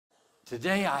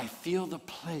Today I feel the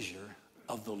pleasure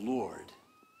of the Lord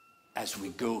as we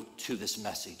go to this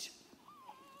message.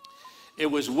 It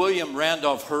was William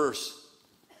Randolph Hearst,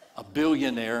 a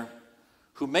billionaire,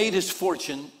 who made his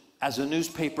fortune as a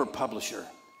newspaper publisher.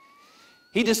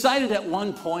 He decided at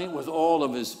one point with all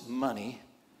of his money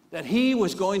that he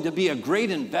was going to be a great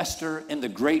investor in the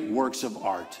great works of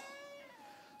art.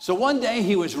 So one day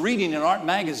he was reading an art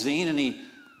magazine and he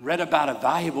read about a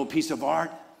valuable piece of art,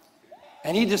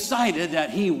 and he decided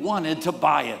that he wanted to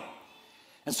buy it.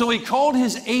 And so he called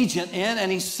his agent in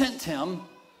and he sent him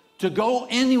to go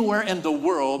anywhere in the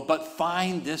world but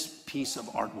find this piece of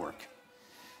artwork.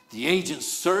 The agent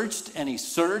searched and he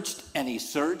searched and he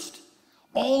searched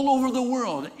all over the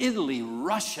world, Italy,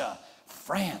 Russia,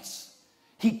 France.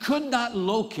 He could not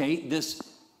locate this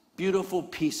beautiful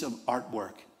piece of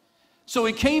artwork. So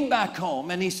he came back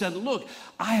home and he said, look,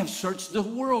 I have searched the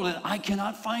world and I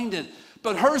cannot find it.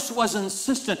 But Hearst was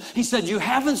insistent. He said, you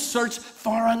haven't searched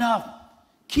far enough.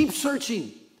 Keep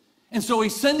searching. And so he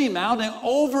sent him out, and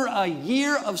over a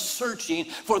year of searching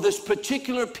for this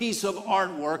particular piece of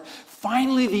artwork,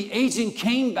 finally the agent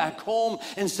came back home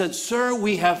and said, sir,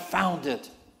 we have found it.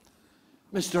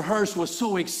 Mr. Hearst was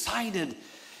so excited.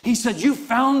 He said, you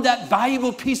found that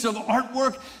valuable piece of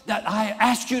artwork that I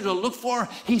asked you to look for?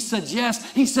 He said,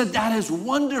 yes. He said, that is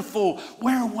wonderful.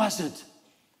 Where was it?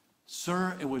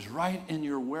 Sir, it was right in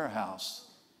your warehouse.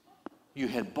 You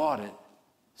had bought it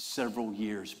several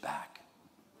years back.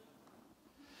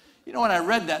 You know, when I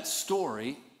read that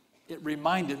story, it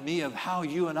reminded me of how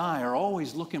you and I are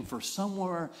always looking for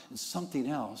somewhere and something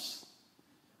else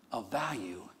of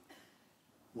value,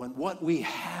 when what we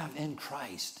have in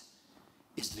Christ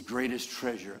is the greatest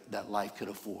treasure that life could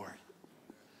afford.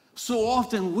 So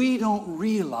often we don't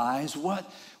realize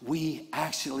what we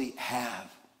actually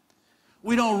have.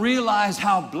 We don't realize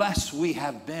how blessed we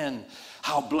have been,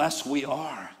 how blessed we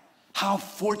are, how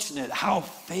fortunate, how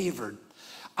favored.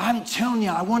 I'm telling you,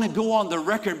 I want to go on the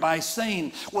record by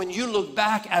saying, when you look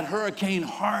back at Hurricane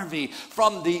Harvey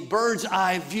from the bird's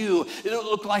eye view, it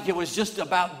looked like it was just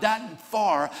about that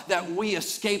far that we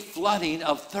escaped flooding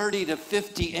of 30 to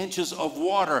 50 inches of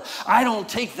water. I don't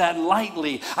take that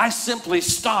lightly. I simply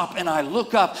stop and I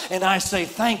look up and I say,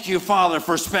 thank you, Father,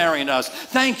 for sparing us.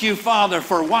 Thank you, Father,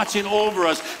 for watching over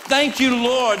us. Thank you,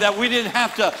 Lord, that we didn't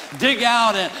have to dig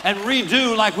out and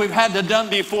redo like we've had to done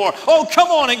before. Oh, come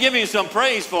on and give me some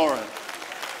praise for it.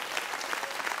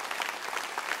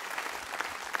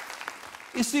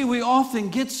 You see, we often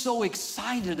get so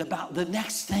excited about the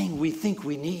next thing we think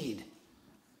we need.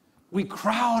 We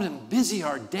crowd and busy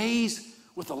our days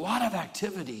with a lot of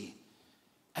activity,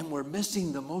 and we're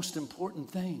missing the most important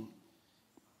thing,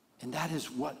 and that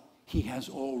is what He has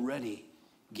already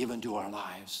given to our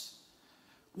lives.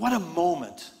 What a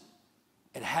moment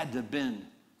it had to have been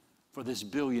for this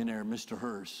billionaire, Mr.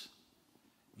 Hearst.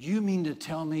 You mean to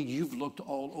tell me you've looked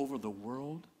all over the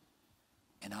world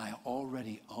and I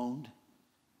already owned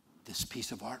this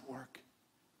piece of artwork?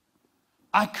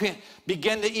 I can't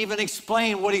begin to even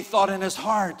explain what he thought in his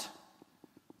heart.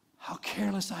 How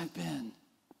careless I've been.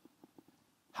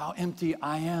 How empty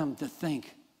I am to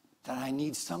think that I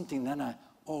need something, then I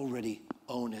already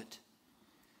own it.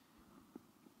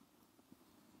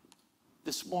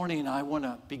 This morning I want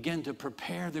to begin to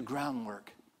prepare the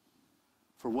groundwork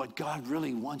for what God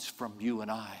really wants from you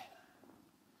and I.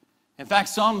 In fact,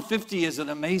 Psalm 50 is an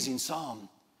amazing psalm.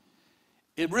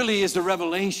 It really is a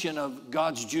revelation of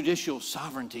God's judicial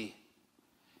sovereignty.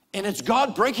 And it's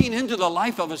God breaking into the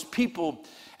life of His people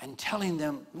and telling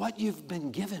them, what you've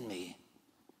been given me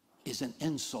is an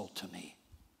insult to me.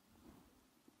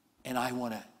 And I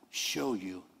want to show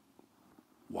you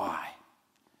why.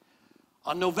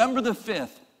 On November the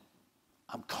 5th,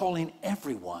 I'm calling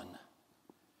everyone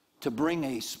to bring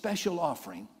a special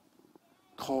offering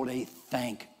called a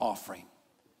thank offering.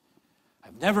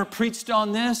 I've never preached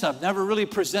on this. I've never really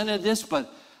presented this,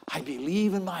 but I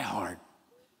believe in my heart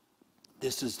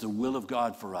this is the will of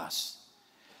God for us.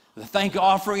 The thank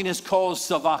offering is called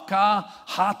Savaka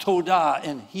HaTodah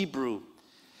in Hebrew.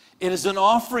 It is an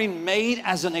offering made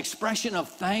as an expression of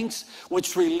thanks,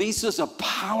 which releases a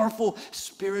powerful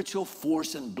spiritual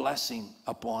force and blessing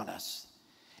upon us.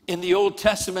 In the Old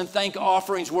Testament, thank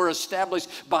offerings were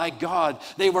established by God.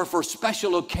 They were for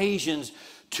special occasions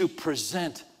to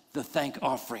present the thank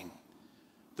offering.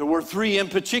 There were 3 in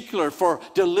particular: for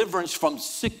deliverance from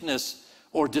sickness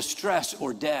or distress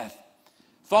or death,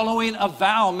 following a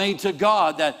vow made to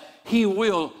God that He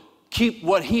will keep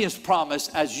what He has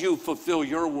promised as you fulfill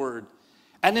your word,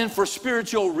 and then for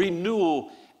spiritual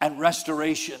renewal and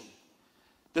restoration.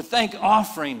 The thank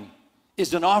offering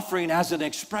is an offering as an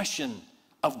expression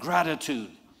of gratitude.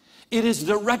 It is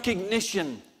the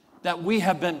recognition that we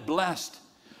have been blessed.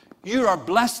 You are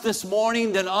blessed this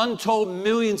morning than untold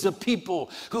millions of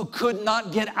people who could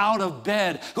not get out of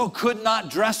bed, who could not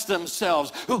dress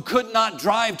themselves, who could not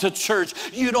drive to church.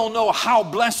 You don't know how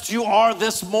blessed you are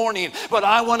this morning, but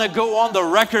I want to go on the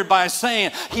record by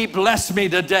saying He blessed me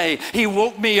today. He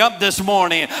woke me up this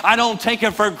morning. I don't take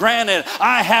it for granted.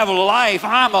 I have life.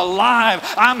 I'm alive.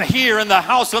 I'm here in the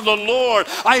house of the Lord.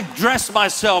 I dressed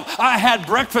myself. I had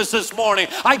breakfast this morning.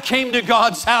 I came to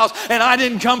God's house, and I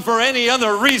didn't come for any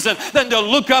other reason than to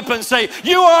look up and say,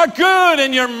 you are good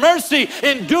and your mercy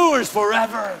endures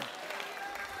forever.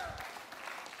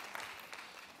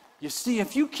 You see,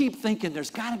 if you keep thinking there's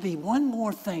got to be one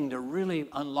more thing to really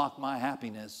unlock my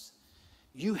happiness,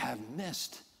 you have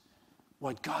missed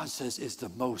what God says is the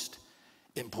most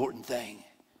important thing.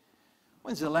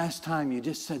 When's the last time you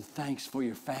just said thanks for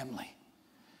your family?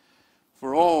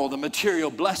 For all the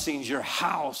material blessings, your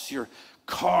house, your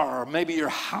car, maybe your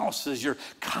houses, your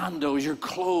condos, your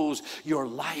clothes, your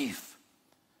life.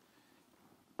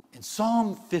 In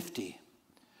Psalm 50,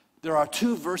 there are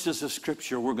 2 verses of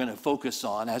scripture we're going to focus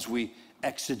on as we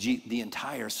exegete the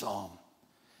entire psalm.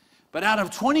 But out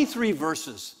of 23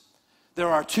 verses, there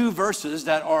are 2 verses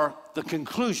that are the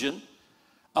conclusion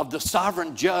of the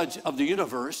sovereign judge of the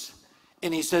universe.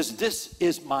 And he says, this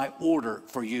is my order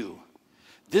for you.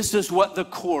 This is what the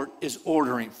court is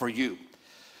ordering for you.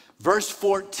 Verse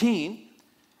 14,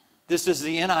 this is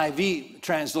the NIV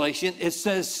translation. It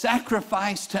says,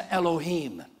 sacrifice to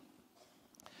Elohim,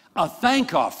 a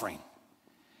thank offering,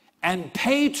 and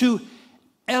pay to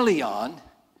Elyon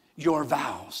your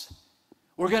vows.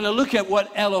 We're going to look at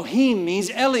what Elohim means.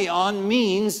 Elyon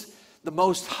means the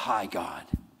Most High God.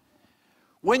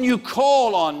 When you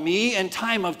call on me in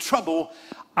time of trouble,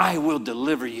 I will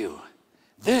deliver you.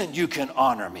 Then you can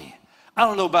honor me. I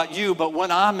don't know about you, but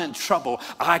when I'm in trouble,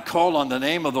 I call on the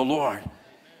name of the Lord.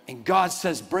 And God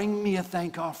says, bring me a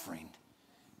thank offering,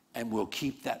 and we'll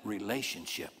keep that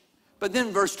relationship. But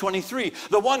then verse 23,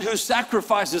 the one who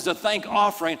sacrifices a thank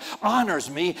offering honors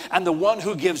me, and the one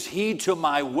who gives heed to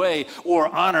my way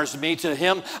or honors me, to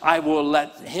him I will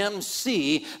let him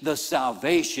see the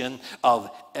salvation of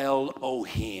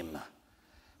Elohim.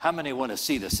 How many want to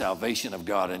see the salvation of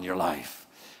God in your life?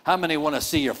 How many want to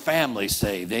see your family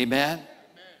saved? Amen? Amen.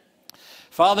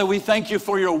 Father, we thank you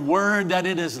for your word, that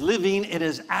it is living, it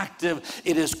is active,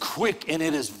 it is quick, and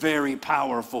it is very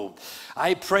powerful.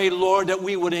 I pray, Lord, that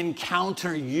we would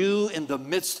encounter you in the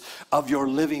midst of your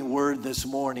living word this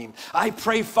morning. I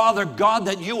pray, Father God,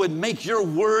 that you would make your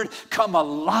word come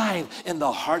alive in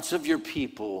the hearts of your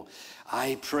people.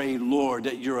 I pray, Lord,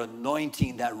 that your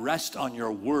anointing that rests on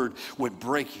your word would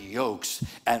break yokes,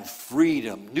 and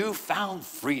freedom, newfound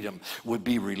freedom, would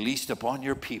be released upon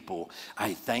your people.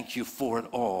 I thank you for it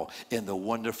all in the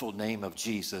wonderful name of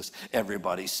Jesus.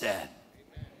 Everybody said.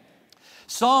 Amen.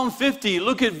 Psalm 50,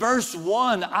 look at verse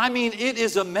 1. I mean, it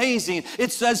is amazing.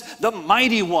 It says, the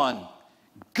mighty one,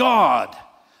 God,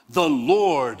 the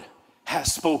Lord,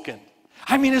 has spoken.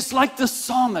 I mean, it's like the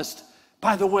psalmist,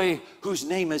 by the way, whose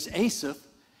name is Asaph.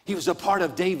 He was a part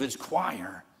of David's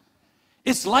choir.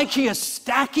 It's like he is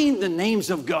stacking the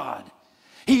names of God.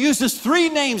 He uses 3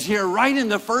 names here right in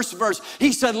the first verse.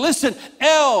 He said, listen,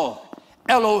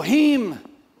 Elohim,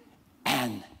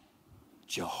 and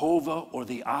Jehovah, or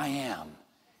the I Am,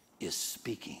 is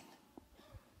speaking.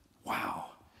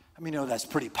 Wow. I mean, that's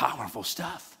pretty powerful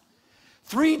stuff.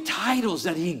 3 titles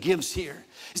that he gives here.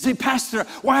 You say, Pastor,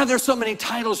 why are there so many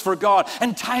titles for God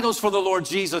and titles for the Lord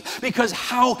Jesus? Because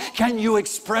how can you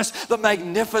express the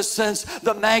magnificence,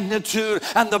 the magnitude,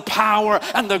 and the power,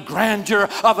 and the grandeur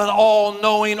of an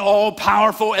all-knowing,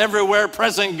 all-powerful, everywhere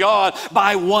present God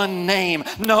by one name?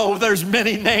 No, there's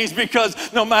many names, because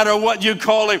no matter what you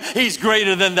call him, he's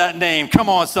greater than that name. Come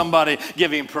on, somebody,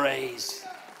 give him praise.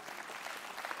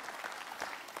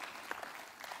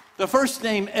 The first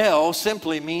name, El,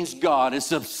 simply means God.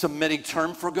 It's a Semitic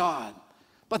term for God.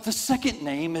 But the second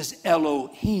name is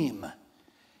Elohim.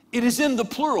 It is in the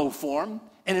plural form,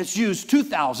 and it's used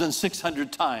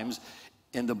 2,600 times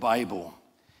in the Bible.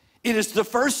 It is the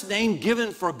first name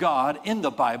given for God in the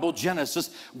Bible,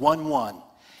 Genesis 1:1.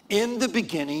 In the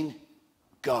beginning,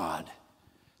 God.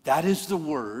 That is the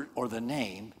word, or the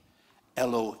name,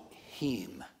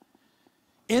 Elohim.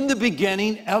 In the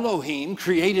beginning, Elohim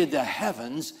created the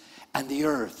heavens and the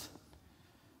earth.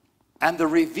 And the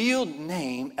revealed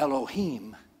name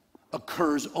Elohim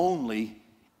occurs only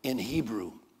in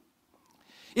Hebrew.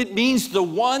 It means the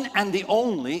one and the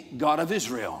only God of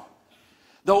Israel.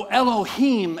 Though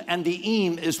Elohim and the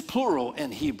Im is plural in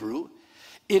Hebrew,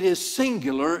 it is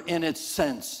singular in its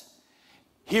sense.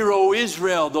 Hear, O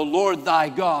Israel, the Lord thy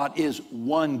God is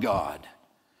one God.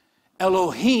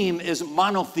 Elohim is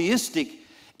monotheistic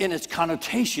in its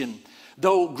connotation,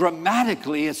 though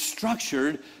grammatically it's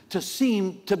structured to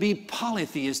seem to be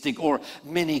polytheistic or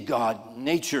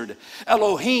many-God-natured.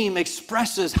 Elohim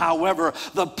expresses, however,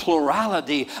 the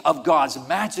plurality of God's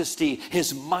majesty,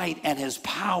 his might, and his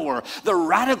power. The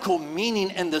radical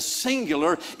meaning in the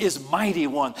singular is mighty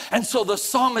one. And so the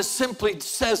psalmist simply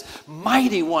says,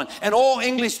 mighty one. And all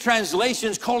English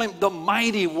translations call him the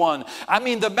mighty one. I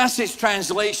mean, the Message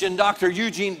translation, Dr.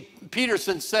 Eugene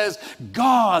Peterson says,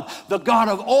 God, the God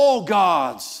of all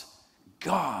gods,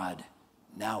 God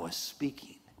now is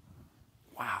speaking.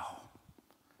 Wow.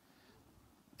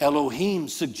 Elohim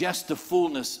suggests the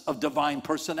fullness of divine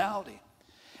personality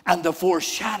and the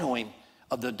foreshadowing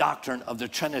of the doctrine of the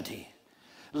Trinity.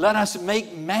 Let us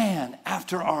make man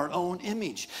after our own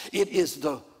image. It is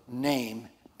the name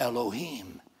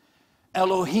Elohim.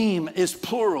 Elohim is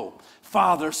plural,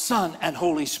 Father, Son, and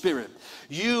Holy Spirit.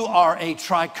 You are a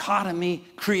trichotomy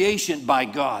creation by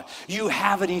God. You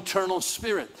have an eternal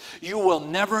spirit. You will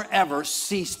never ever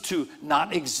cease to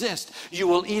not exist. You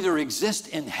will either exist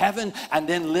in heaven and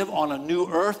then live on a new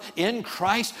earth in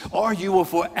Christ, or you will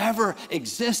forever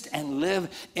exist and live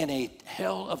in a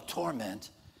hell of torment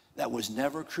that was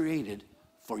never created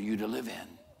for you to live in.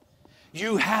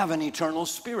 You have an eternal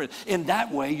spirit. In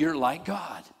that way, you're like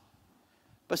God.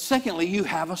 But secondly, you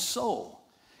have a soul.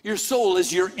 Your soul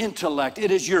is your intellect. It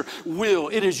is your will.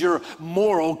 It is your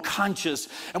moral conscience.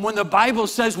 And when the Bible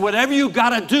says whatever you got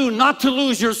to do not to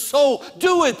lose your soul,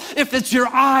 do it. If it's your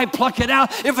eye, pluck it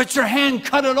out. If it's your hand,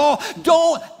 cut it off.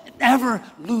 Don't ever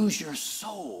lose your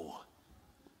soul.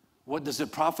 What does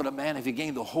it profit a man if he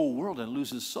gain the whole world and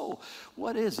lose his soul?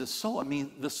 What is a soul? I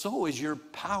mean, the soul is your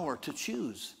power to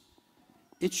choose.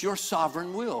 It's your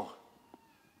sovereign will.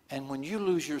 And when you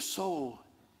lose your soul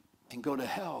and go to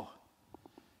hell,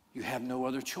 you have no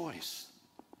other choice.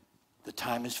 The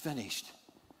time is finished.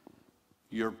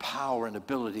 Your power and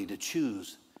ability to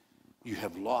choose, you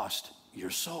have lost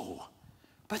your soul.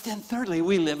 But then thirdly,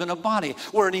 we live in a body.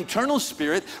 We're an eternal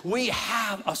spirit. We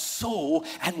have a soul,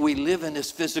 and we live in this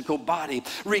physical body.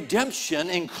 Redemption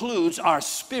includes our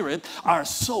spirit, our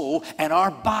soul, and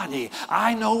our body.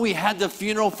 I know we had the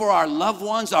funeral for our loved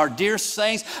ones, our dear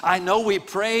saints. I know we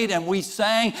prayed and we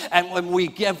sang, and when we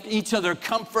gave each other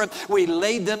comfort, we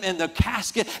laid them in the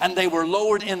casket and they were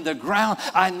lowered in the ground.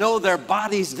 I know their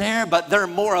body's there, but they're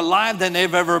more alive than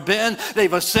they've ever been.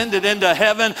 They've ascended into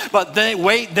heaven, but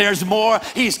wait, there's more.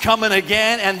 He's coming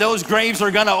again, and those graves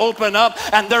are going to open up,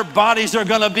 and their bodies are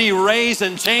going to be raised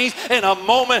and changed in a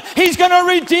moment. He's going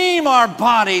to redeem our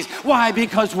bodies. Why?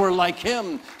 Because we're like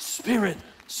him, spirit,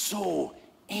 soul,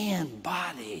 and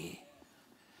body.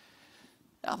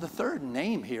 Now, the third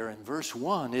name here in verse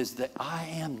 1 is the I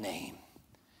am name.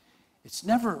 It's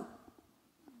never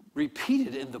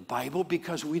repeated in the Bible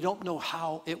because we don't know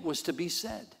how it was to be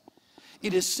said.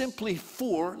 It is simply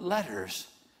 4 letters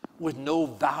with no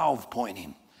vowel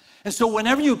pointing. And so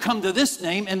whenever you come to this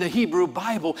name in the Hebrew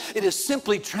Bible, it is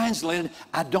simply translated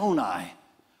Adonai,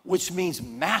 which means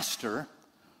master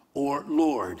or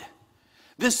Lord.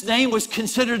 This name was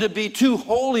considered to be too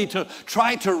holy to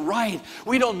try to write.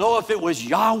 We don't know if it was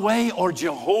Yahweh or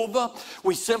Jehovah.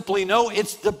 We simply know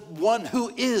it's the one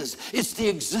who is. It's the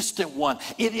existent one.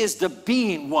 It is the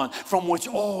being one from which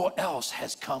all else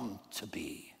has come to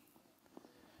be.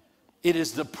 It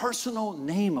is the personal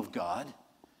name of God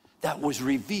that was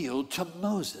revealed to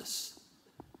Moses.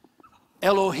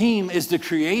 Elohim is the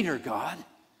creator God.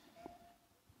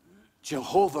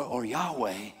 Jehovah or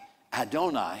Yahweh,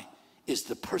 Adonai, is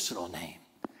the personal name.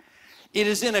 It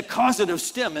is in a causative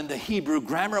stem in the Hebrew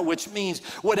grammar, which means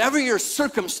whatever your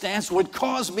circumstance would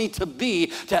cause me to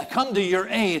be, to come to your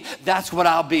aid, that's what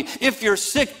I'll be. If you're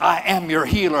sick, I am your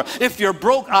healer. If you're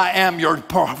broke, I am your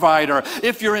provider.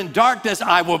 If you're in darkness,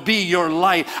 I will be your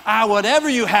light. Whatever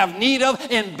you have need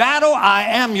of in battle, I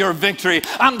am your victory.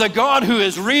 I'm the God who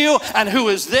is real and who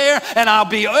is there, and I'll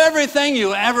be everything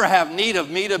you ever have need of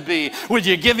me to be. Would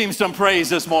you give him some praise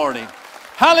this morning?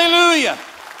 Hallelujah.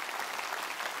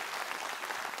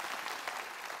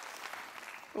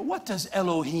 But what does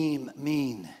Elohim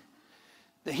mean?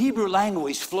 The Hebrew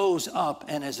language flows up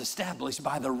and is established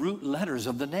by the root letters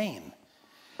of the name.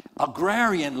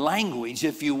 Agrarian language,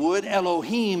 if you would,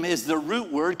 Elohim is the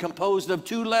root word composed of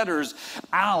 2 letters.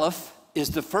 Aleph is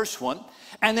the first one,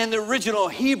 and in the original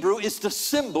Hebrew, it's the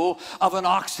symbol of an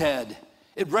ox head.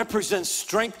 It represents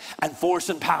strength and force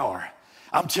and power.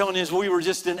 I'm telling you, as we were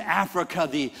just in Africa,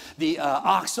 the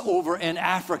ox over in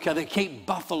Africa, the Cape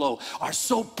buffalo, are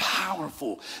so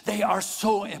powerful. They are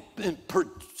so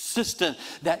persistent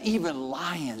that even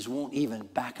lions won't even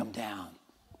back them down.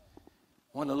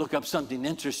 Want to look up something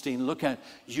interesting? Look at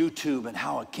YouTube and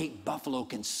how a Cape buffalo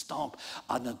can stomp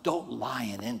an adult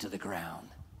lion into the ground.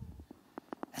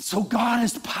 And so God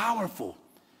is powerful.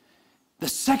 The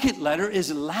second letter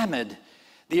is Lamed.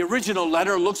 The original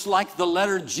letter looks like the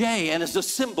letter J and is a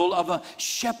symbol of a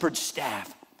shepherd's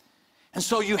staff. And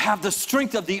so you have the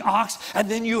strength of the ox, and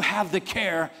then you have the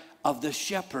care of the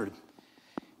shepherd.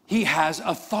 He has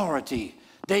authority.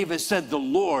 David said, the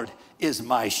Lord is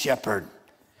my shepherd.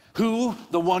 Who?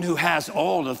 The one who has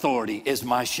all authority is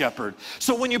my shepherd.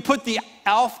 So when you put the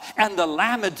Alf and the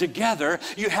Lamed together,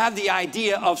 you have the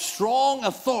idea of strong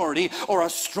authority, or a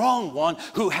strong one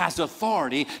who has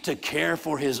authority to care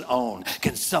for his own.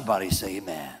 Can somebody say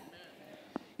amen?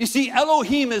 You see,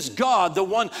 Elohim is God, the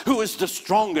one who is the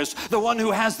strongest, the one who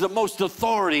has the most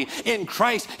authority. In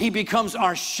Christ, he becomes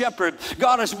our shepherd.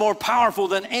 God is more powerful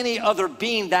than any other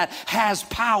being that has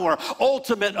power,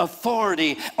 ultimate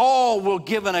authority. All will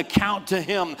give an account to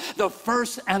him, the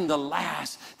first and the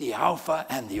last, the Alpha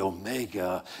and the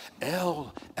Omega,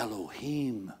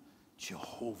 Elohim,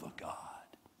 Jehovah God.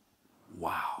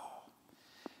 Wow.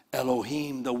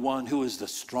 Elohim, the one who is the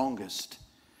strongest.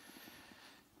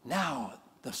 Now,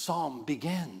 the psalm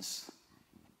begins,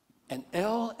 and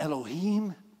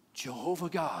Elohim, Jehovah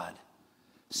God,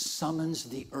 summons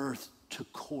the earth to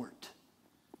court.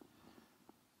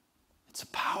 It's a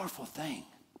powerful thing.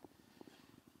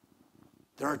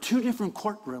 There are two different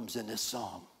courtrooms in this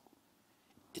psalm.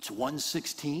 It's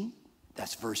 116,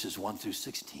 that's verses 1 through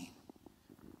 16,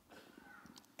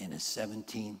 and it's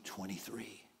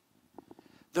 17:23.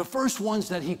 The first ones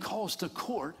that he calls to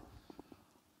court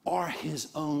are his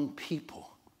own people.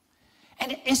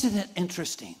 And isn't it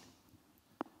interesting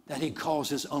that he calls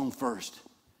his own first?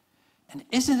 And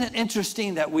isn't it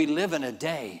interesting that we live in a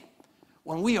day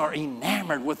when we are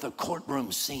enamored with the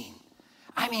courtroom scene?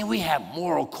 I mean, we have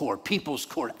moral court, people's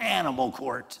court, animal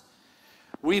court.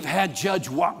 We've had Judge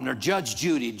Wapner, Judge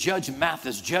Judy, Judge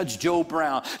Mathis, Judge Joe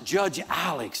Brown, Judge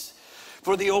Alex.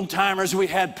 For the old timers, we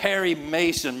had Perry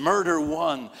Mason, Murder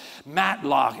One,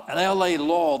 Matlock, LA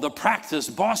Law, The Practice,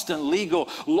 Boston Legal,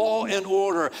 Law and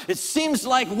Order. It seems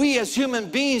like we as human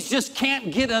beings just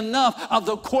can't get enough of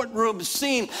the courtroom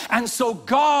scene. And so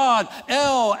God,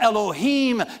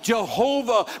 Elohim,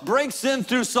 Jehovah, breaks in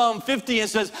through Psalm 50 and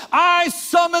says, I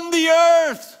summon the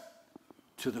earth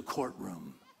to the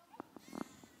courtroom.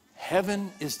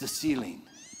 Heaven is the ceiling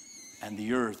and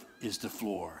the earth is the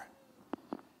floor.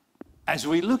 As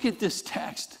we look at this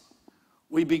text,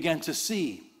 we begin to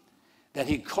see that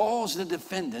he calls the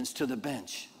defendants to the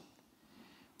bench.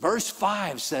 Verse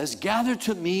 5 says, gather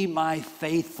to me my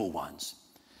faithful ones.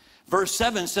 Verse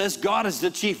 7 says, God is the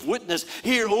chief witness.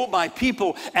 Hear, O my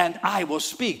people, and I will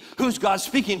speak. Who's God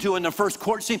speaking to in the first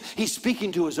court scene? He's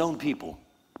speaking to his own people.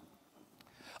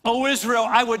 O Israel,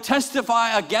 I would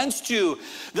testify against you.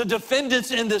 The defendants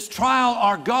in this trial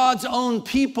are God's own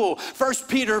people. 1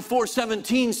 Peter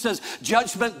 4:17 says,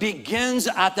 judgment begins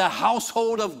at the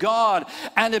household of God,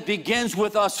 and it begins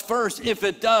with us first. If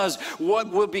it does,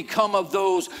 what will become of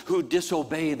those who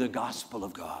disobey the gospel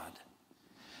of God?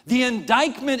 The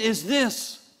indictment is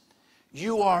this: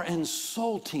 you are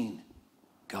insulting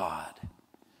God.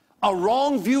 A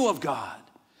wrong view of God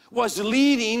was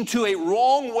leading to a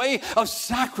wrong way of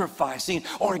sacrificing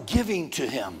or giving to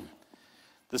him.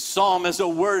 The psalm is a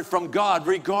word from God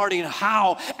regarding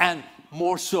how and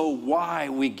more so why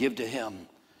we give to him.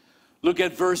 Look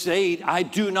at verse 8. I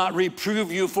do not reprove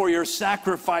you for your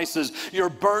sacrifices. Your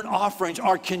burnt offerings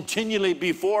are continually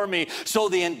before me. So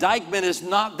the indictment is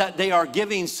not that they are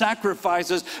giving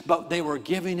sacrifices, but they were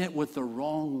giving it with the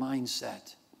wrong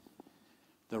mindset.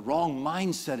 The wrong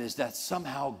mindset is that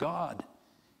somehow God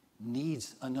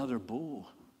needs another bull,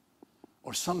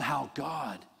 or somehow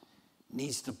God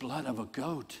needs the blood of a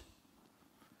goat.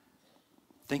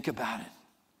 Think about it.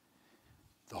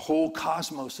 The whole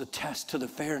cosmos attests to the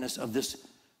fairness of this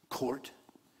court.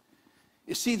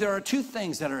 You see, there are two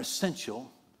things that are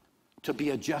essential to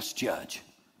be a just judge.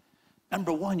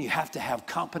 Number one, you have to have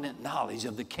competent knowledge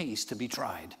of the case to be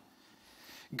tried.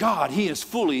 God, he is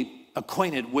fully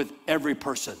acquainted with every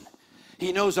person.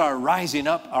 He knows our rising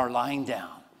up, our lying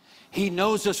down. He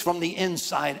knows us from the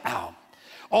inside out.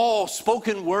 All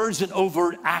spoken words and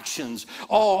overt actions,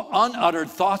 all unuttered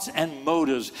thoughts and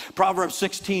motives. Proverbs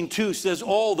 16:2 says,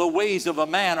 all the ways of a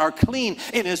man are clean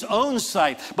in his own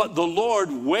sight, but the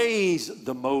Lord weighs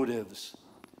the motives.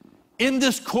 In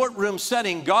this courtroom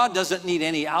setting, God doesn't need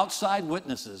any outside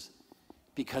witnesses.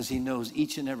 because he knows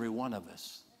each and every one of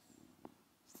us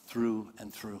through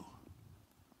and through.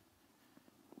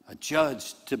 A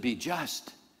judge, to be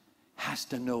just, has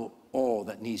to know all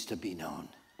that needs to be known.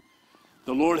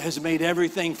 The Lord has made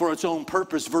everything for its own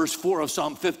purpose, verse 4 of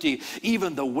Psalm 50,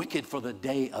 even the wicked for the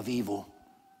day of evil.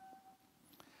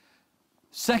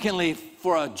 Secondly,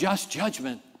 for a just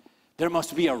judgment, there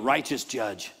must be a righteous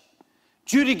judge,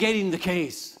 adjudicating the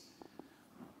case.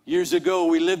 Years ago,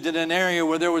 we lived in an area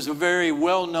where there was a very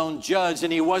well-known judge,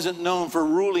 and he wasn't known for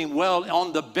ruling well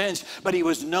on the bench, but he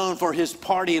was known for his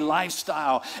party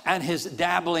lifestyle and his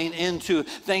dabbling into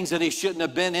things that he shouldn't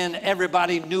have been in.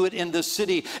 Everybody knew it in the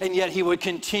city, and yet he would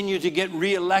continue to get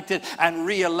reelected and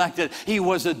reelected. He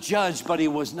was a judge, but he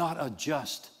was not a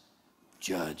just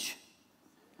judge.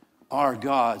 Our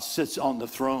God sits on the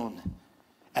throne,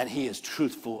 and he is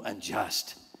truthful and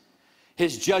just.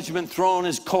 His judgment throne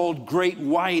is called Great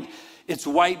White. It's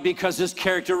white because it's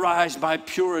characterized by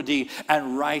purity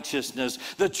and righteousness.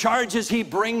 The charges he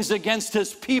brings against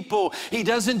his people, he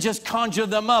doesn't just conjure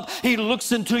them up. He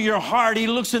looks into your heart. He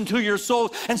looks into your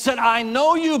soul and said, I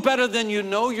know you better than you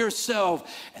know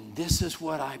yourself. And this is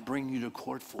what I bring you to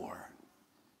court for.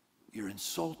 You're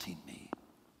insulting me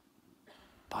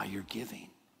by your giving.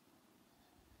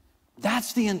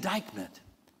 That's the indictment.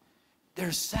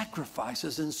 Their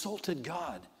sacrifices insulted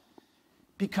God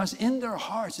because in their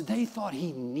hearts they thought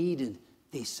he needed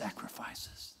these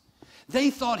sacrifices. They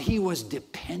thought he was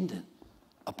dependent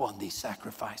upon these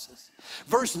sacrifices.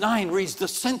 Verse 9 reads, the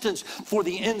sentence for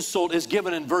the insult is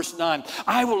given in verse 9.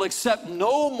 I will accept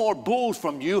no more bulls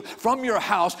from you, from your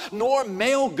house, nor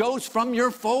male goats from your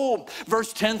fold.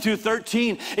 Verse 10 through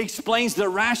 13 explains the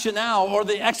rationale or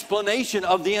the explanation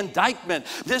of the indictment.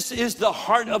 This is the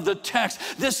heart of the text.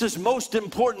 This is most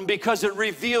important because it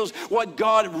reveals what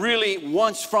God really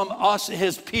wants from us,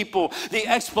 his people. The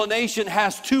explanation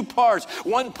has two parts.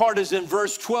 One part is in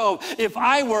verse 12. If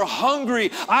I were hungry,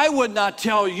 I would not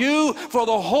tell you, for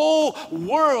the whole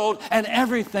world and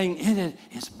everything in it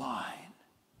is mine.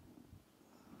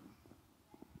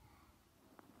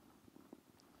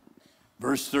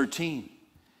 Verse 13,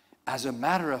 as a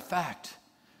matter of fact,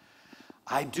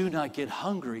 I do not get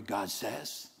hungry, God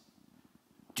says.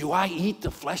 Do I eat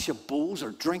the flesh of bulls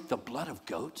or drink the blood of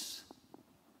goats?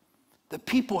 The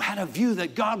people had a view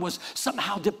that God was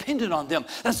somehow dependent on them,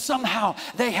 that somehow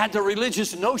they had the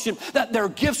religious notion that their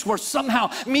gifts were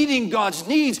somehow meeting God's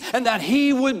needs and that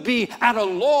he would be at a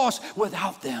loss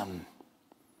without them.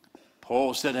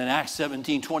 Paul said in Acts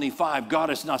 17:25, God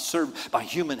is not served by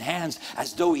human hands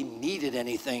as though he needed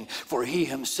anything, for he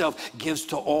himself gives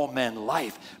to all men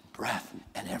life, breath,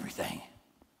 and everything.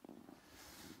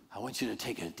 I want you to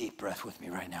take a deep breath with me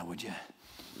right now, would you?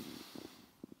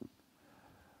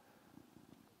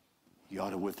 You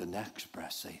ought to, with the next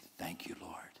breath, say, thank you,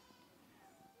 Lord.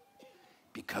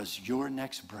 Because your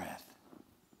next breath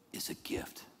is a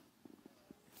gift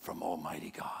from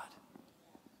Almighty God.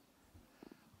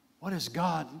 What is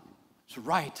God's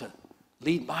right to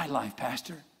lead my life,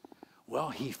 Pastor? Well,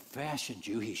 he fashioned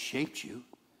you. He shaped you.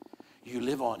 You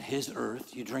live on his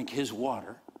earth. You drink his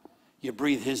water. You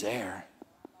breathe his air.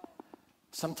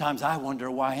 Sometimes I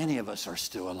wonder why any of us are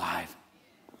still alive.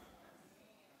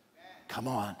 Come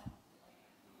on.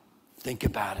 Think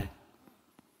about it.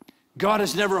 God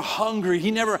is never hungry.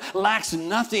 He never lacks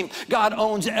nothing. God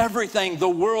owns everything. The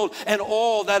world and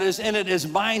all that is in it is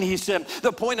mine, he said.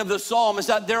 The point of the psalm is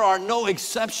that there are no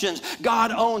exceptions.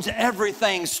 God owns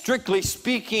everything. Strictly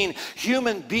speaking,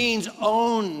 human beings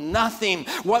own nothing.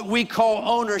 What we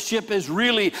call ownership is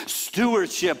really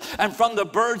stewardship. And from the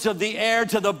birds of the air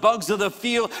to the bugs of the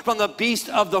field, from the beasts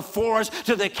of the forest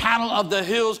to the cattle of the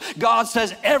hills, God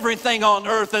says everything on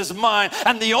earth is mine.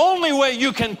 And the only way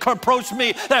you can approach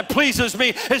me that pleases me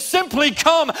is simply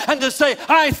come and to say,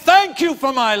 I thank you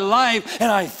for my life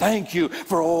and I thank you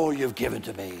for all you've given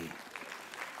to me.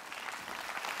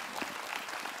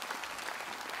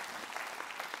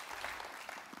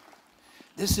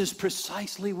 This is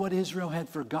precisely what Israel had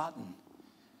forgotten,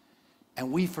 and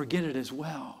we forget it as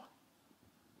well.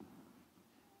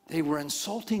 They were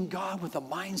insulting God with a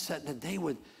mindset that they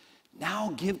would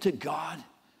now give to God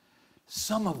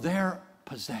some of their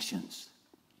possessions,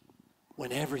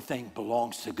 when everything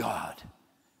belongs to God.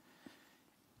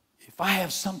 If I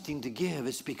have something to give,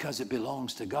 it's because it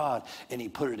belongs to God and he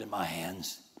put it in my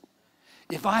hands.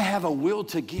 If I have a will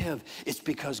to give, it's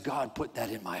because God put that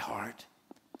in my heart.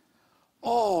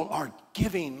 All our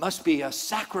giving must be a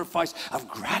sacrifice of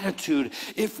gratitude.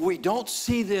 If we don't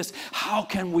see this, how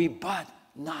can we but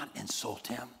not insult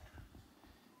him?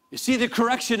 You see, the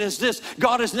correction is this: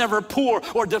 God is never poor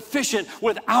or deficient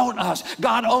without us.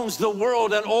 God owns the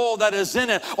world and all that is in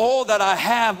it, all that I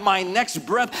have, my next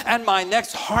breath and my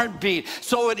next heartbeat.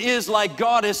 So it is like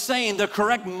God is saying the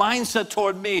correct mindset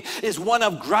toward me is one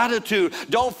of gratitude.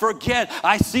 Don't forget,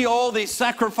 I see all these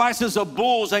sacrifices of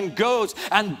bulls and goats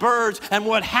and birds and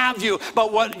what have you,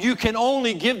 but what you can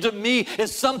only give to me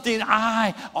is something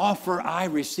I offer, I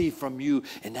receive from you,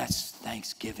 and that's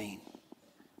thanksgiving.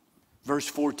 Verse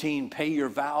 14, pay your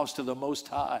vows to the Most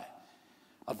High.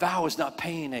 A vow is not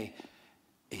paying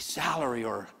a salary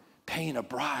or paying a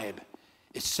bribe.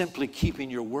 It's simply keeping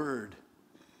your word.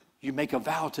 You make a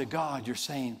vow to God, you're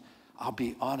saying, I'll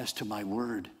be honest to my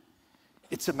word.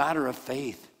 It's a matter of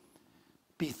faith.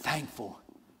 Be thankful.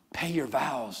 Pay your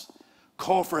vows.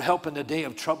 Call for help in the day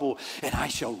of trouble, and I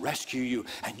shall rescue you,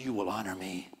 and you will honor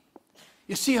me.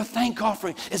 You see, a thank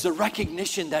offering is a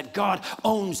recognition that God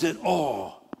owns it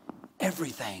all.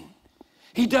 Everything.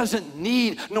 He doesn't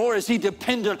need, nor is he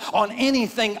dependent on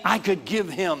anything I could give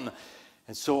him.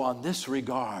 And so on this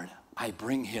regard, I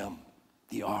bring him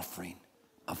the offering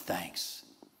of thanks.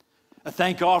 A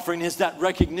thank offering is that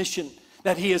recognition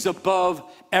that he is above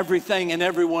everything and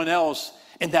everyone else,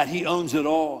 and that he owns it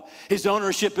all. His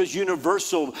ownership is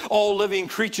universal. All living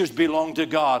creatures belong to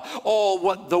God. All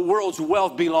what the world's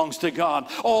wealth belongs to God.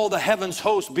 All the heaven's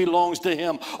host belongs to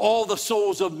him. All the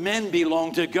souls of men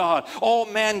belong to God. All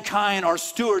mankind are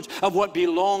stewards of what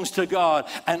belongs to God,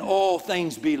 and all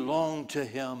things belong to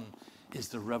him, is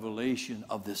the revelation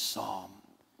of this psalm.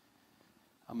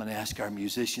 I'm going to ask our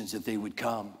musicians if they would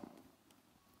come.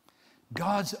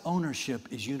 God's ownership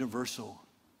is universal.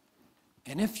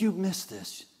 And if you miss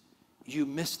this, you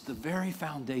miss the very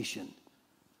foundation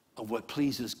of what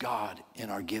pleases God in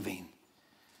our giving.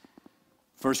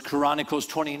 1 Chronicles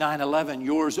 29:11,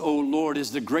 yours, O Lord,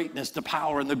 is the greatness, the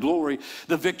power, and the glory,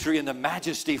 the victory, and the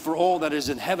majesty, for all that is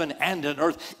in heaven and in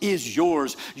earth is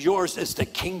yours. Yours is the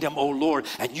kingdom, O Lord,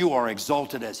 and you are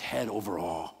exalted as head over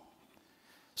all.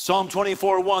 Psalm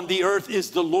 24:1, the earth is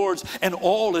the Lord's and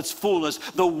all its fullness,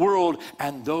 the world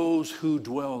and those who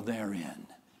dwell therein.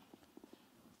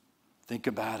 Think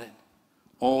about it.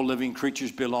 All living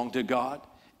creatures belong to God.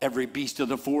 Every beast of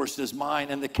the forest is mine,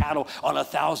 and the cattle on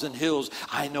 1,000 hills.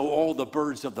 I know all the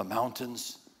birds of the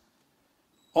mountains.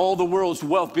 All the world's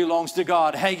wealth belongs to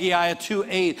God. Haggai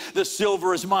 2:8, the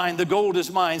silver is mine, the gold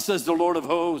is mine, says the Lord of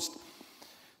hosts.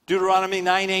 Deuteronomy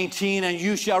 9:18, and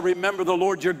you shall remember the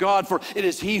Lord your God, for it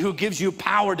is he who gives you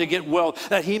power to get wealth,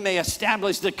 that he may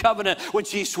establish the covenant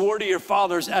which he swore to your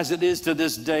fathers as it is to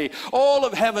this day. All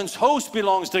of heaven's host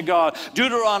belongs to God.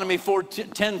 Deuteronomy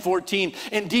 10:14,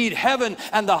 indeed heaven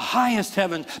and the highest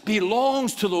heaven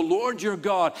belongs to the Lord your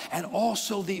God, and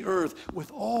also the earth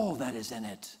with all that is in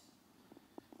it.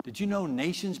 Did you know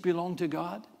nations belong to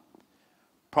God?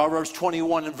 Proverbs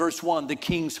 21 and verse 1, the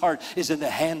king's heart is in the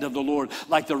hand of the Lord.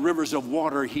 Like the rivers of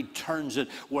water, he turns it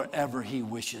wherever he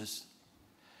wishes.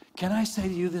 Can I say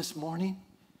to you this morning,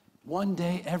 one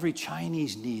day every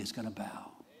Chinese knee is going to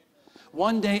bow.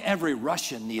 One day every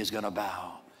Russian knee is going to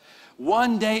bow.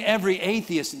 One day every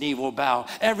atheist knee will bow.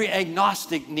 Every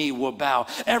agnostic knee will bow.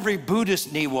 Every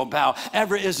Buddhist knee will bow.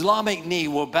 Every Islamic knee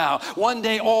will bow. One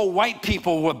day all white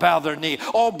people will bow their knee.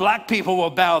 All black people will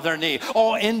bow their knee.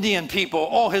 All Indian people,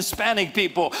 all Hispanic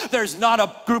people. There's not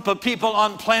a group of people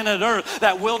on planet Earth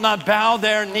that will not bow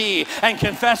their knee and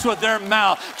confess with their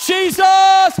mouth,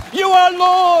 Jesus, you are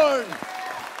Lord.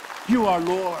 You are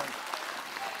Lord.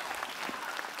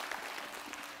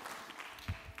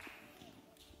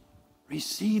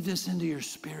 Receive this into your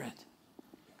spirit.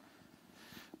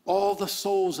 All the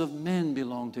souls of men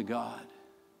belong to God.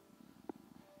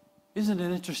 Isn't it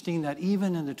interesting that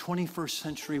even in the 21st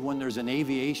century, when there's an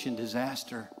aviation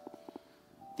disaster,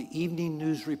 the evening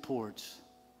news reports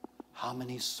how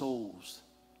many souls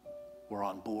were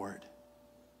on board?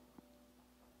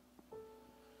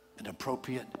 An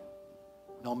appropriate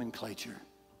nomenclature.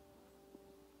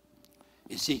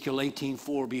 Ezekiel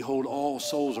 18:4, behold, all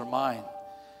souls are mine.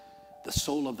 The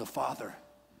soul of the Father,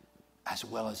 as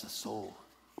well as the soul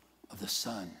of the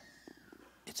Son,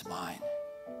 it's mine.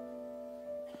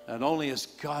 Not only is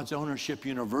God's ownership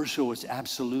universal, it's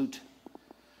absolute.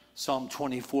 Psalm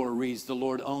 24 reads, the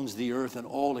Lord owns the earth and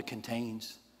all it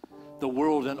contains, the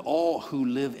world and all who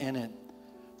live in it.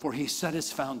 For he set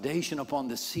its foundation upon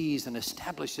the seas and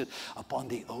established it upon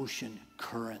the ocean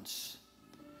currents.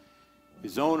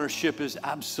 His ownership is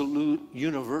absolute,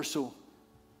 universal.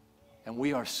 And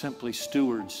we are simply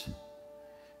stewards.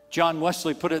 John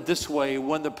Wesley put it this way: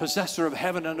 when the possessor of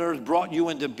heaven and earth brought you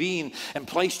into being and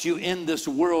placed you in this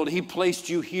world, he placed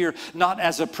you here not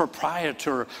as a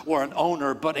proprietor or an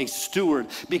owner, but a steward.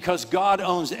 Because God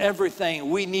owns everything,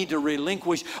 we need to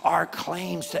relinquish our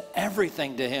claims to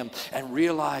everything to him and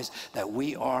realize that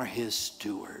we are his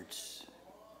stewards.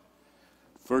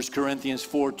 1 Corinthians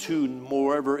 4:2,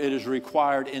 moreover, it is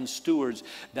required in stewards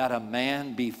that a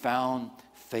man be found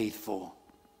faithful.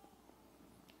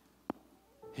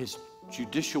 His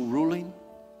judicial ruling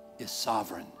is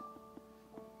sovereign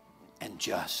and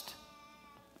just.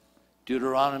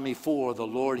 Deuteronomy 4, the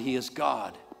Lord, he is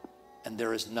God, and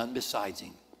there is none besides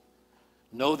him.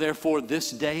 Know therefore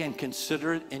this day and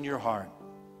consider it in your heart,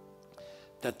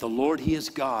 that the Lord, he is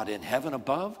God in heaven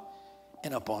above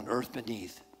and upon earth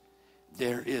beneath.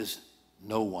 There is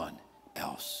no one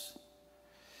else.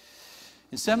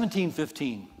 In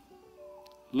 1715,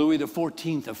 Louis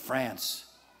XIV of France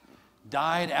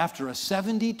died after a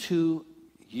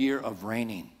 72-year of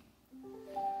reigning.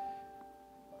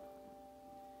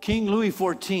 King Louis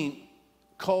XIV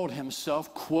called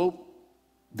himself, quote,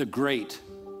 the Great.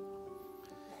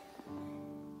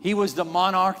 He was the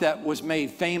monarch that was made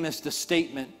famous the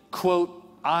statement, quote,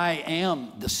 I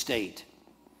am the state.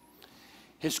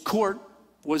 His court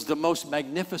was the most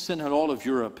magnificent in all of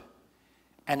Europe,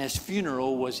 and his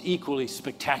funeral was equally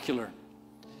spectacular.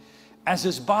 As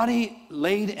his body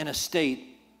laid in a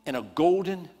state in a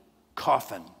golden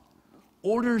coffin,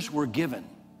 orders were given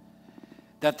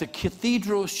that the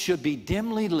cathedral should be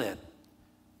dimly lit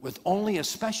with only a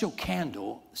special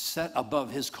candle set above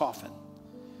his coffin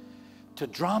to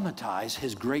dramatize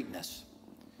his greatness.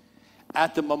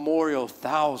 At the memorial,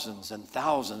 thousands and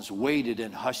thousands waited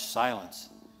in hushed silence.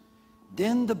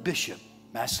 Then the bishop,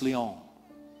 Massillon,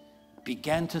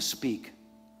 began to speak.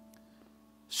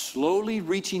 Slowly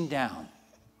reaching down,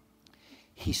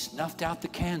 he snuffed out the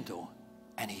candle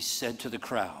and he said to the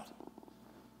crowd,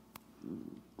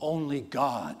 only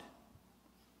God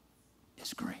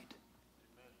is great.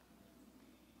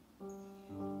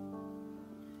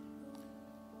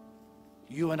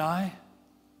 You and I,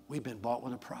 we've been bought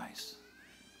with a price.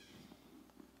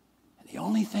 And the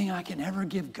only thing I can ever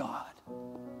give God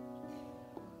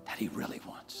that he really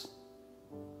wants.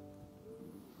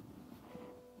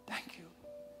 Thank you.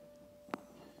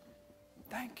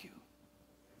 Thank you.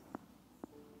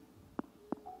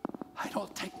 I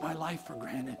don't take my life for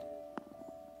granted.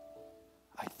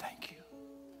 I thank you.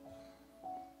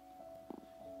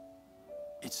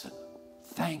 It's a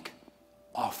thank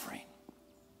offering.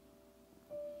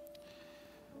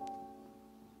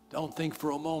 Don't think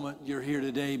for a moment you're here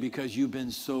today because you've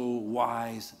been so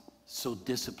wise, so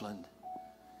disciplined.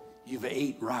 You've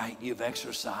ate right, you've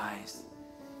exercised.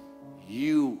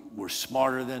 You were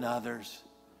smarter than others.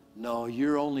 No,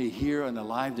 you're only here and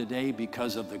alive today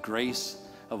because of the grace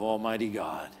of Almighty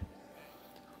God.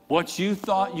 What you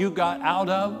thought you got out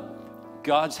of,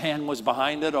 God's hand was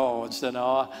behind it all and said,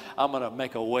 oh, I'm going to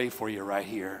make a way for you right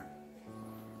here.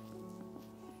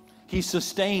 He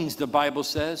sustains, the Bible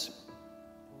says.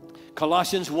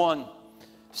 Colossians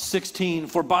 1:16,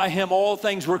 for by him all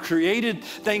things were created,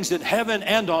 things in heaven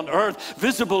and on earth,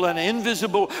 visible and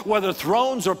invisible, whether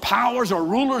thrones or powers or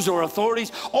rulers or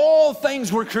authorities, all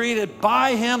things were created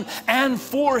by him and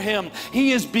for him.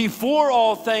 He is before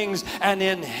all things, and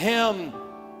in him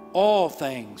all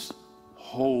things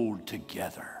hold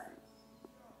together.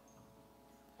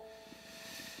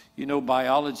 You know,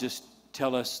 biologists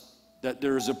tell us that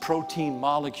there is a protein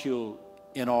molecule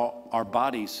in our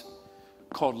bodies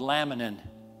called laminin.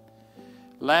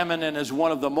 Laminin is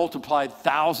one of the multiplied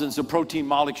thousands of protein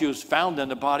molecules found in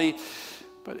the body,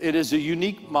 but it is a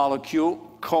unique molecule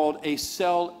called a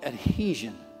cell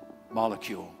adhesion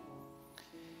molecule.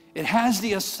 It has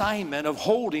the assignment of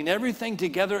holding everything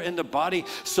together in the body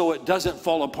so it doesn't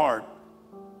fall apart.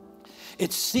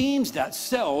 It seems that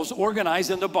cells organize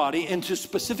in the body into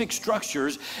specific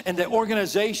structures, and the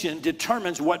organization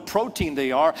determines what protein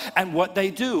they are and what they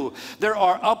do. There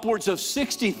are upwards of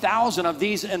 60,000 of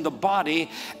these in the body,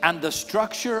 and the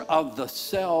structure of the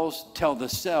cells tell the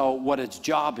cell what its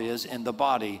job is in the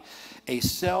body. A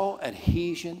cell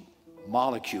adhesion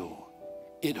molecule.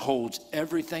 It holds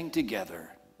everything together.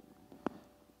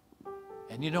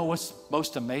 And you know what's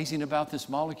most amazing about this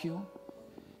molecule?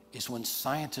 Is when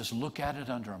scientists look at it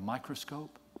under a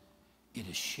microscope, it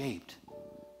is shaped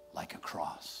like a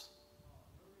cross.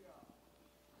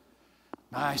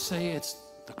 Now I say it's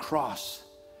the cross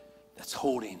that's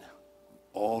holding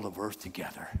all of earth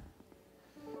together.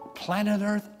 Planet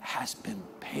Earth has been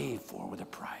paid for with a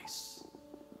price.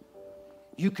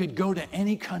 You could go to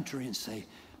any country and say,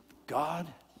 God,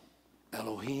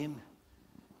 Elohim,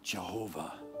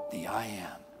 Jehovah, the I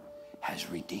Am, has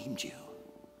redeemed you.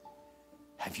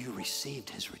 Have you received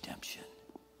his redemption?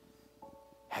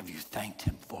 Have you thanked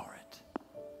him for it?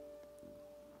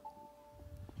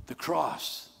 The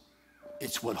cross,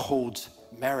 it's what holds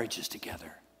marriages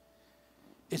together.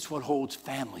 It's what holds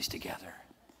families together.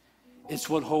 It's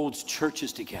what holds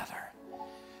churches together.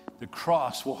 The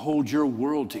cross will hold your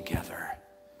world together.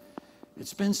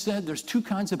 It's been said there's two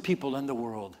kinds of people in the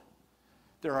world.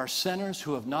 There are sinners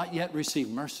who have not yet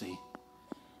received mercy,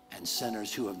 and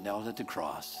sinners who have knelt at the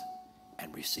cross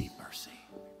and received mercy.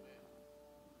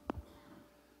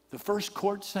 The first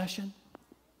court session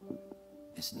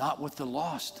is not with the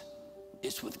lost,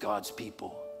 it's with God's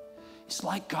people. It's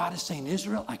like God is saying,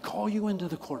 Israel, I call you into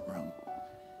the courtroom,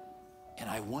 and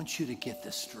I want you to get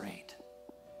this straight.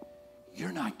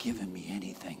 You're not giving me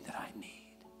anything that I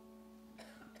need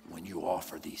when you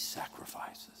offer these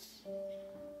sacrifices.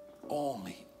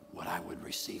 Only what I would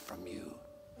receive from you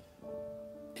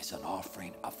is an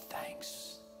offering of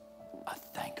thanks, a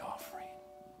thank offering.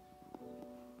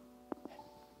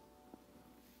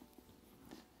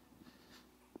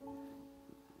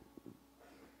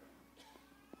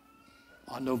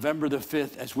 On November the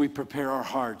 5th, as we prepare our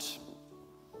hearts,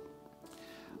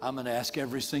 I'm going to ask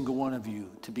every single one of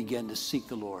you to begin to seek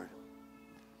the Lord.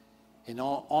 And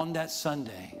on that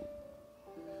Sunday,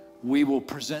 we will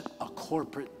present a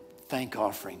corporate thank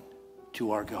offering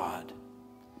to our God.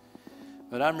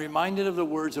 But I'm reminded of the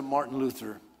words of Martin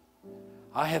Luther.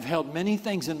 I have held many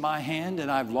things in my hand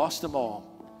and I've lost them all.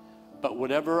 But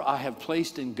whatever I have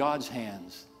placed in God's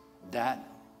hands, that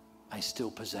I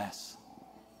still possess.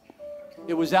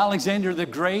 It was Alexander the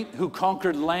Great who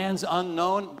conquered lands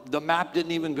unknown. The map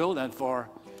didn't even go that far.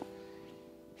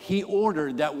 He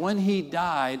ordered that when he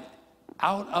died,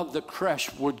 out of the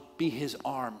creche would be his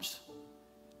arms.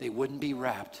 They wouldn't be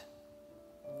wrapped.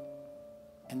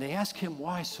 And they asked him,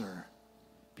 why, sir?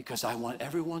 Because I want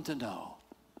everyone to know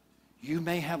you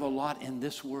may have a lot in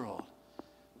this world,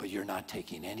 but you're not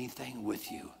taking anything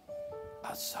with you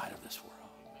outside of this world.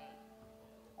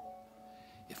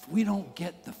 If we don't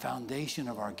get the foundation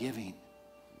of our giving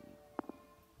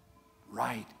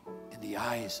right in the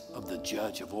eyes of the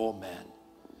judge of all men,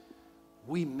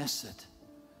 we miss it.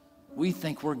 We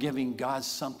think we're giving God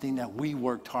something that we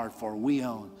worked hard for, we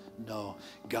own. No,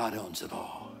 God owns it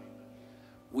all.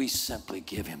 We simply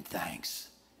give him thanks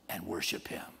and worship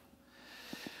him.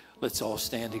 Let's all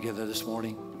stand together this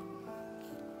morning.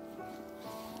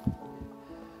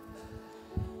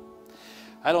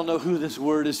 I don't know who this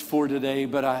word is for today,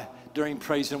 but during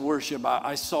praise and worship,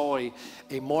 I saw a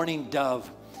mourning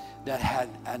dove that had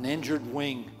an injured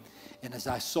wing. And as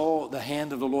I saw the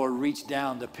hand of the Lord reach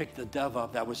down to pick the dove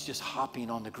up that was just hopping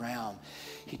on the ground,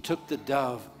 he took the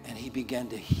dove and he began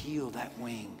to heal that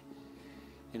wing.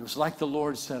 It was like the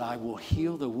Lord said, I will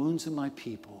heal the wounds of my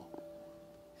people.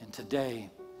 And today,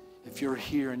 if you're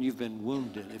here and you've been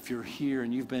wounded, if you're here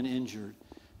and you've been injured,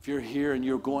 if you're here and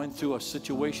you're going through a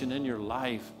situation in your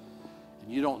life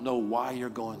and you don't know why you're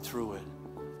going through it,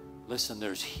 listen,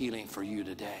 there's healing for you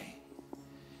today.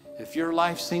 If your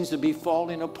life seems to be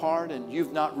falling apart and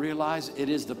you've not realized it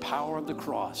is the power of the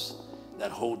cross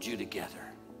that holds you together.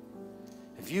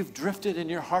 If you've drifted and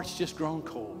your heart's just grown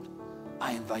cold,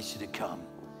 I invite you to come.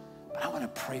 But I want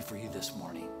to pray for you this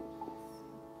morning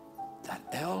that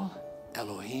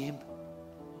Elohim,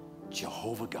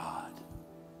 Jehovah God,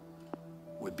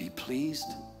 would be pleased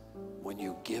when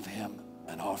you give him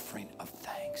an offering of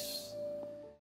thanks.